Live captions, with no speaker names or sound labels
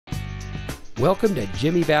Welcome to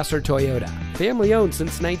Jimmy Vasser Toyota, family owned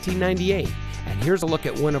since 1998. And here's a look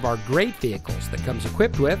at one of our great vehicles that comes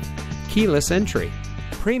equipped with keyless entry,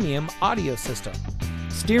 premium audio system,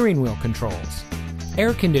 steering wheel controls,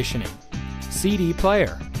 air conditioning, CD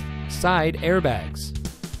player, side airbags,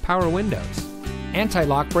 power windows,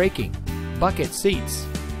 anti-lock braking, bucket seats,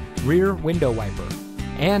 rear window wiper,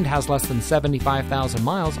 and has less than 75,000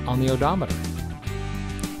 miles on the odometer.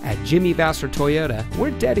 At Jimmy Vasser Toyota, we're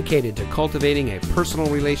dedicated to cultivating a personal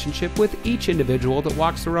relationship with each individual that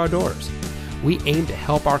walks through our doors. We aim to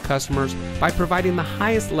help our customers by providing the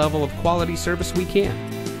highest level of quality service we can.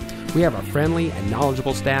 We have a friendly and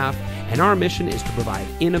knowledgeable staff, and our mission is to provide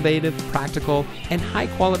innovative, practical, and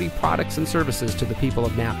high-quality products and services to the people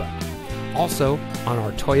of Napa. Also, on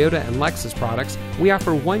our Toyota and Lexus products, we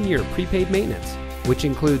offer 1-year prepaid maintenance, which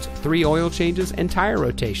includes 3 oil changes and tire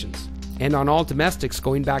rotations. And on all domestics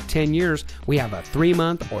going back 10 years, we have a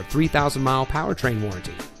 3-month or 3,000-mile powertrain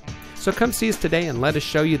warranty. So come see us today and let us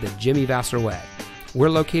show you the Jimmy Vasser way.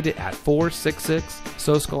 We're located at 466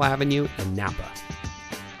 Soscol Avenue in Napa.